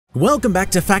Welcome back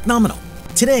to Factnomenal.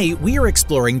 Today, we are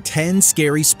exploring 10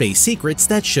 scary space secrets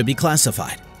that should be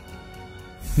classified.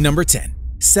 Number 10.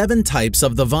 7 types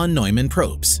of the von Neumann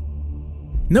probes.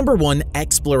 Number 1.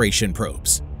 Exploration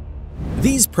probes.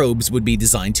 These probes would be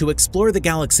designed to explore the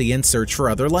galaxy and search for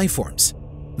other life forms.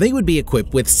 They would be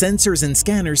equipped with sensors and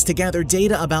scanners to gather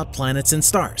data about planets and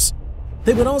stars.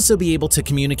 They would also be able to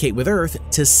communicate with Earth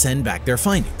to send back their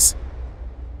findings.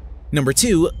 Number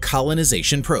 2.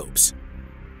 Colonization probes.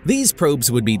 These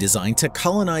probes would be designed to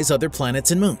colonize other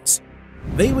planets and moons.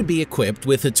 They would be equipped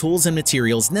with the tools and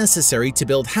materials necessary to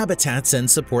build habitats and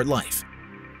support life.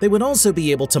 They would also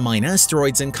be able to mine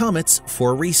asteroids and comets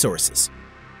for resources.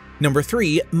 Number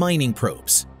 3. Mining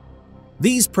probes.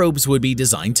 These probes would be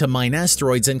designed to mine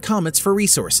asteroids and comets for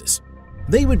resources.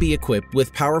 They would be equipped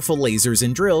with powerful lasers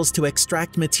and drills to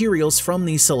extract materials from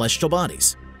these celestial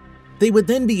bodies. They would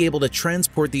then be able to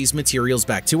transport these materials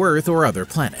back to Earth or other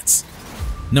planets.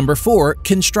 Number 4.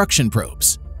 Construction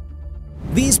probes.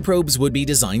 These probes would be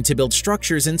designed to build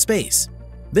structures in space.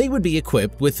 They would be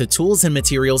equipped with the tools and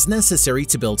materials necessary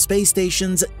to build space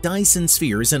stations, Dyson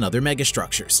spheres, and other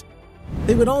megastructures.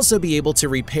 They would also be able to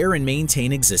repair and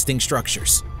maintain existing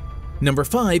structures. Number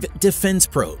 5. Defense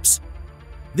probes.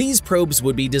 These probes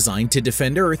would be designed to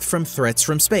defend Earth from threats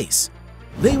from space.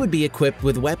 They would be equipped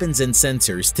with weapons and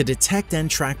sensors to detect and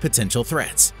track potential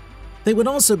threats. They would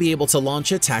also be able to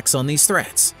launch attacks on these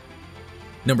threats.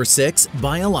 Number 6.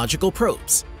 Biological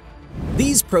probes.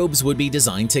 These probes would be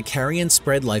designed to carry and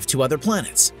spread life to other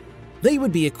planets. They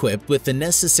would be equipped with the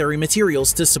necessary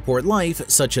materials to support life,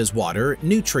 such as water,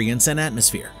 nutrients, and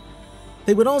atmosphere.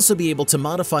 They would also be able to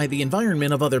modify the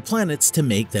environment of other planets to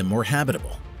make them more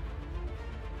habitable.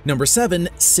 Number 7.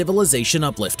 Civilization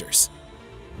uplifters.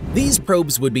 These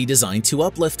probes would be designed to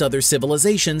uplift other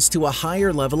civilizations to a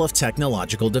higher level of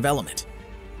technological development.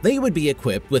 They would be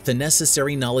equipped with the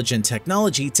necessary knowledge and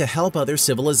technology to help other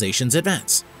civilizations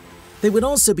advance. They would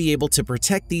also be able to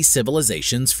protect these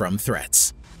civilizations from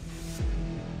threats.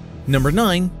 Number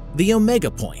 9. The Omega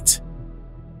Point.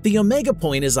 The Omega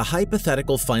Point is a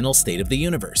hypothetical final state of the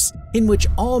universe, in which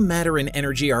all matter and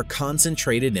energy are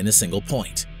concentrated in a single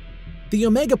point. The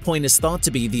Omega Point is thought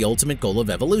to be the ultimate goal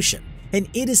of evolution, and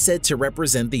it is said to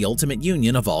represent the ultimate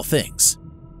union of all things.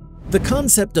 The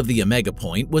concept of the Omega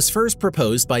Point was first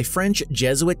proposed by French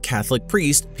Jesuit Catholic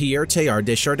priest Pierre Teilhard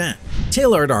de Chardin.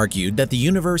 Teilhard argued that the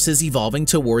universe is evolving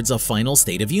towards a final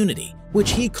state of unity,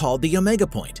 which he called the Omega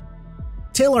Point.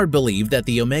 Teilhard believed that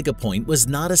the Omega Point was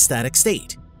not a static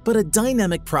state, but a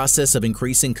dynamic process of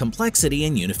increasing complexity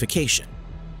and unification.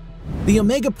 The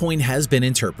Omega Point has been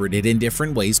interpreted in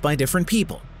different ways by different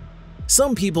people.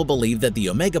 Some people believe that the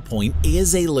Omega Point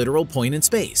is a literal point in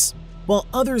space, while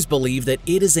others believe that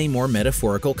it is a more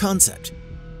metaphorical concept.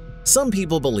 Some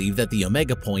people believe that the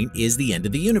Omega Point is the end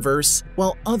of the universe,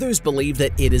 while others believe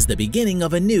that it is the beginning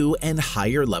of a new and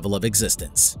higher level of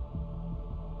existence.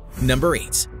 Number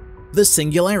 8. The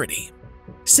Singularity.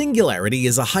 Singularity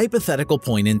is a hypothetical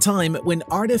point in time when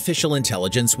artificial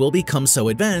intelligence will become so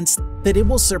advanced that it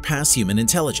will surpass human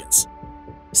intelligence.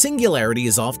 Singularity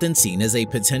is often seen as a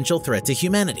potential threat to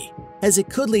humanity, as it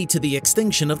could lead to the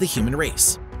extinction of the human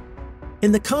race.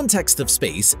 In the context of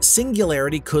space,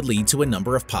 singularity could lead to a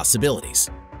number of possibilities.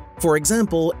 For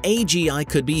example, AGI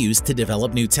could be used to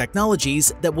develop new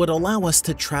technologies that would allow us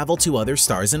to travel to other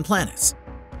stars and planets.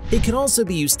 It could also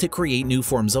be used to create new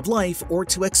forms of life or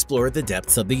to explore the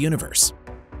depths of the universe.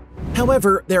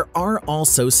 However, there are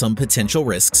also some potential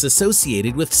risks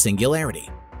associated with singularity.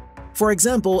 For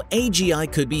example,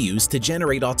 AGI could be used to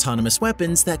generate autonomous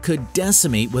weapons that could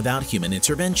decimate without human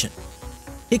intervention.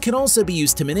 It could also be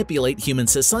used to manipulate human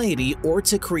society or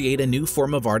to create a new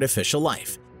form of artificial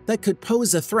life that could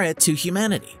pose a threat to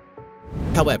humanity.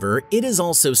 However, it is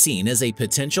also seen as a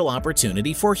potential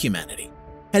opportunity for humanity,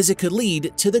 as it could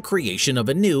lead to the creation of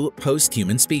a new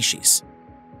post-human species.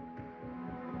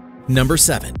 Number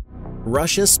 7.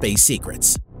 Russia Space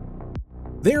Secrets.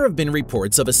 There have been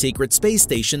reports of a secret space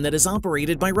station that is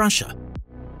operated by Russia.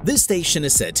 This station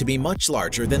is said to be much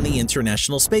larger than the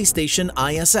International Space Station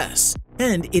ISS,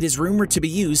 and it is rumored to be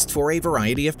used for a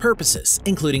variety of purposes,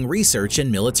 including research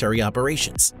and military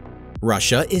operations.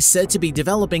 Russia is said to be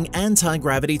developing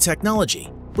anti-gravity technology,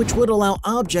 which would allow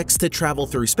objects to travel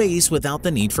through space without the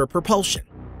need for propulsion.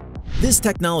 This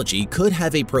technology could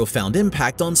have a profound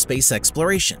impact on space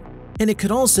exploration, and it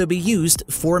could also be used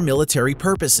for military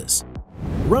purposes.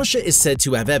 Russia is said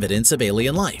to have evidence of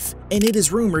alien life, and it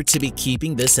is rumored to be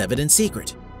keeping this evidence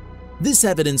secret. This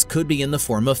evidence could be in the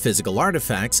form of physical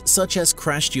artifacts such as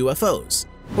crashed UFOs,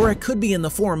 or it could be in the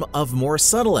form of more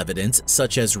subtle evidence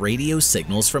such as radio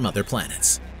signals from other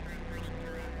planets.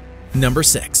 Number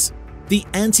 6. The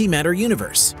antimatter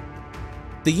universe.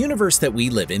 The universe that we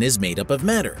live in is made up of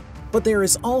matter, but there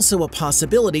is also a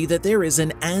possibility that there is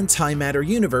an antimatter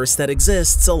universe that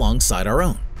exists alongside our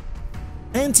own.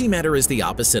 Antimatter is the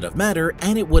opposite of matter,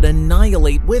 and it would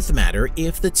annihilate with matter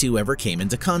if the two ever came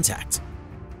into contact.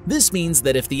 This means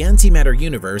that if the antimatter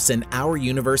universe and our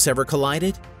universe ever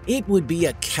collided, it would be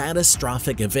a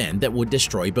catastrophic event that would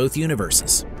destroy both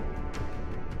universes.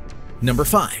 Number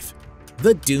 5.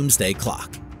 The Doomsday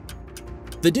Clock.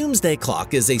 The Doomsday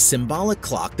Clock is a symbolic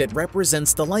clock that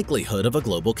represents the likelihood of a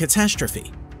global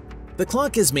catastrophe. The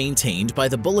clock is maintained by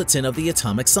the Bulletin of the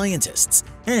Atomic Scientists,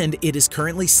 and it is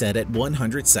currently set at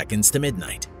 100 seconds to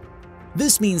midnight.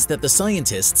 This means that the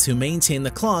scientists who maintain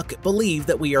the clock believe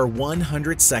that we are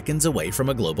 100 seconds away from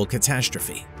a global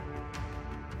catastrophe.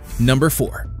 Number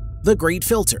 4. The Great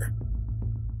Filter.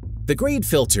 The Great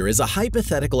Filter is a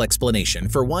hypothetical explanation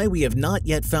for why we have not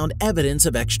yet found evidence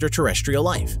of extraterrestrial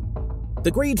life.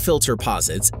 The Great Filter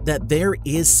posits that there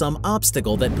is some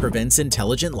obstacle that prevents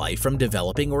intelligent life from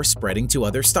developing or spreading to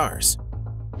other stars.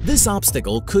 This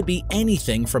obstacle could be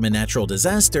anything from a natural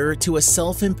disaster to a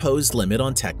self-imposed limit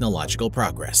on technological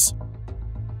progress.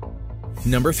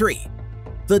 Number 3.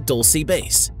 The Dulce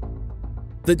Base.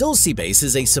 The Dulce Base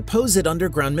is a supposed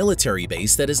underground military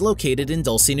base that is located in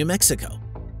Dulce, New Mexico.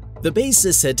 The base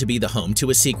is said to be the home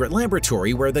to a secret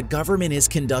laboratory where the government is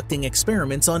conducting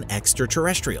experiments on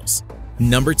extraterrestrials.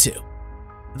 Number 2.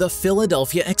 The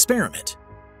Philadelphia Experiment.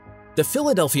 The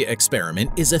Philadelphia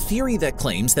Experiment is a theory that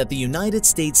claims that the United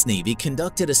States Navy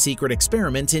conducted a secret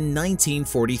experiment in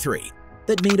 1943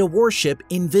 that made a warship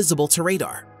invisible to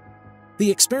radar. The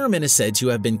experiment is said to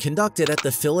have been conducted at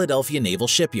the Philadelphia Naval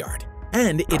Shipyard,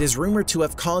 and it is rumored to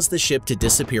have caused the ship to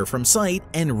disappear from sight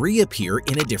and reappear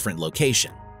in a different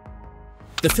location.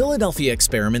 The Philadelphia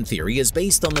Experiment theory is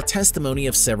based on the testimony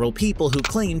of several people who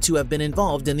claim to have been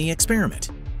involved in the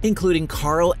experiment, including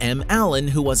Carl M. Allen,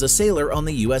 who was a sailor on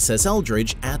the USS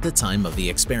Eldridge at the time of the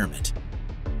experiment.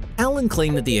 Allen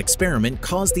claimed that the experiment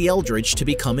caused the Eldridge to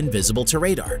become invisible to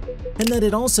radar, and that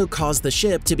it also caused the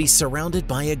ship to be surrounded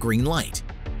by a green light.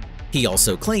 He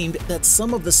also claimed that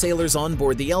some of the sailors on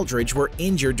board the Eldridge were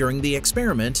injured during the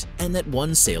experiment and that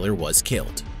one sailor was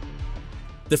killed.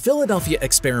 The Philadelphia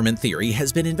Experiment theory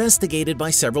has been investigated by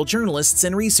several journalists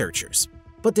and researchers,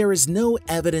 but there is no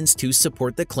evidence to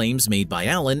support the claims made by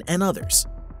Allen and others.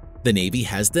 The Navy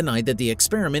has denied that the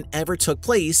experiment ever took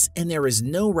place, and there is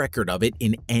no record of it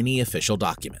in any official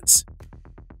documents.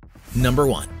 Number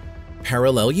 1.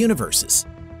 Parallel universes.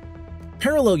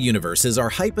 Parallel universes are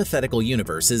hypothetical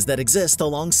universes that exist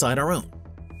alongside our own.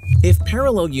 If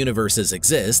parallel universes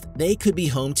exist, they could be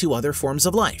home to other forms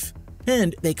of life,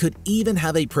 and they could even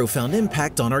have a profound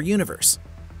impact on our universe.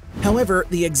 However,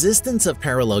 the existence of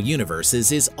parallel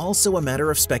universes is also a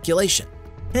matter of speculation,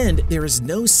 and there is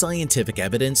no scientific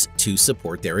evidence to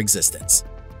support their existence.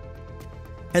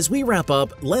 As we wrap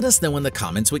up, let us know in the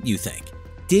comments what you think.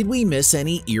 Did we miss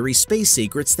any eerie space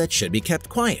secrets that should be kept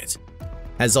quiet?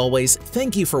 As always,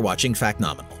 thank you for watching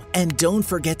Factnomenal, and don't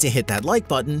forget to hit that like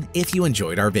button if you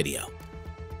enjoyed our video.